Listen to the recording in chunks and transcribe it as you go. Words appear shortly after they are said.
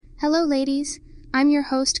Hello, ladies. I'm your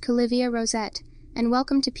host, Calivia Rosette, and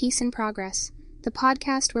welcome to Peace in Progress, the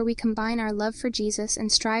podcast where we combine our love for Jesus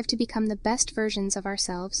and strive to become the best versions of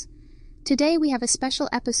ourselves. Today, we have a special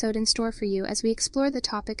episode in store for you as we explore the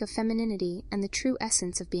topic of femininity and the true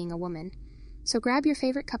essence of being a woman. So grab your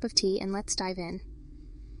favorite cup of tea and let's dive in.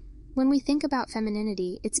 When we think about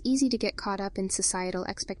femininity, it's easy to get caught up in societal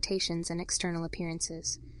expectations and external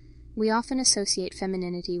appearances. We often associate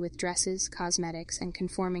femininity with dresses, cosmetics, and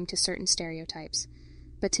conforming to certain stereotypes.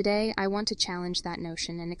 But today, I want to challenge that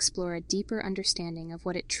notion and explore a deeper understanding of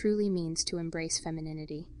what it truly means to embrace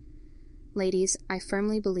femininity. Ladies, I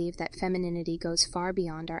firmly believe that femininity goes far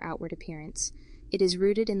beyond our outward appearance. It is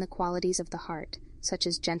rooted in the qualities of the heart, such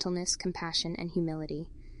as gentleness, compassion, and humility.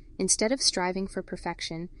 Instead of striving for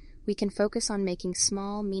perfection, we can focus on making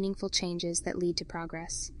small, meaningful changes that lead to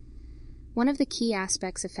progress. One of the key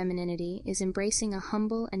aspects of femininity is embracing a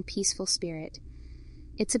humble and peaceful spirit.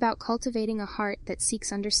 It's about cultivating a heart that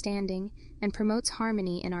seeks understanding and promotes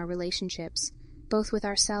harmony in our relationships, both with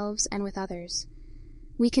ourselves and with others.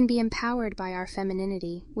 We can be empowered by our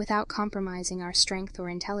femininity without compromising our strength or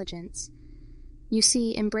intelligence. You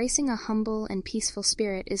see, embracing a humble and peaceful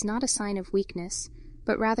spirit is not a sign of weakness,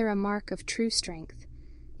 but rather a mark of true strength.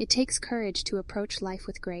 It takes courage to approach life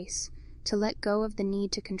with grace, to let go of the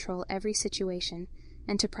need to control every situation,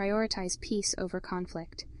 and to prioritize peace over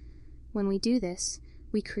conflict. When we do this,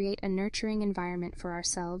 we create a nurturing environment for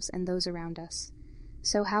ourselves and those around us.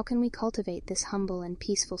 So how can we cultivate this humble and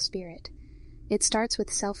peaceful spirit? It starts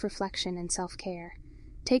with self-reflection and self-care.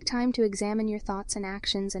 Take time to examine your thoughts and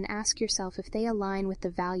actions and ask yourself if they align with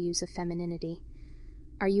the values of femininity.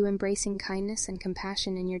 Are you embracing kindness and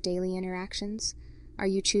compassion in your daily interactions? Are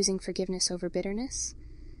you choosing forgiveness over bitterness?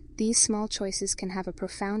 These small choices can have a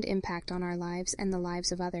profound impact on our lives and the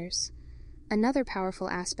lives of others. Another powerful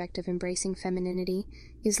aspect of embracing femininity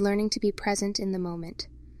is learning to be present in the moment.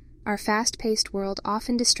 Our fast-paced world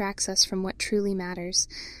often distracts us from what truly matters.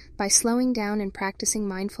 By slowing down and practicing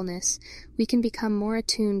mindfulness, we can become more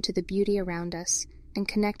attuned to the beauty around us and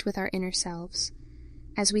connect with our inner selves.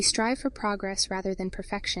 As we strive for progress rather than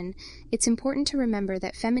perfection, it's important to remember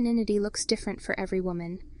that femininity looks different for every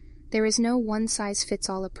woman. There is no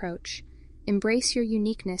one-size-fits-all approach. Embrace your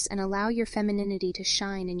uniqueness and allow your femininity to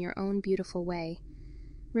shine in your own beautiful way.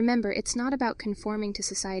 Remember, it's not about conforming to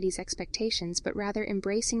society's expectations, but rather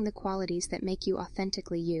embracing the qualities that make you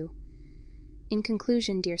authentically you. In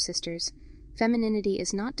conclusion, dear sisters, femininity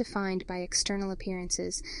is not defined by external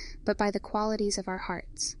appearances, but by the qualities of our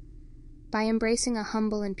hearts. By embracing a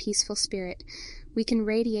humble and peaceful spirit, we can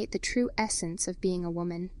radiate the true essence of being a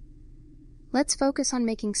woman. Let's focus on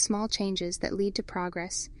making small changes that lead to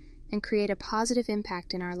progress and create a positive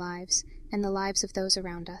impact in our lives and the lives of those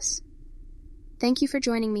around us. Thank you for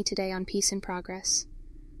joining me today on Peace in Progress.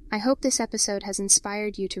 I hope this episode has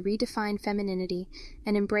inspired you to redefine femininity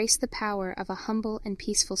and embrace the power of a humble and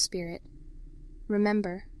peaceful spirit.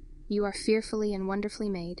 Remember, you are fearfully and wonderfully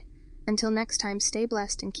made. Until next time, stay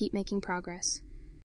blessed and keep making progress.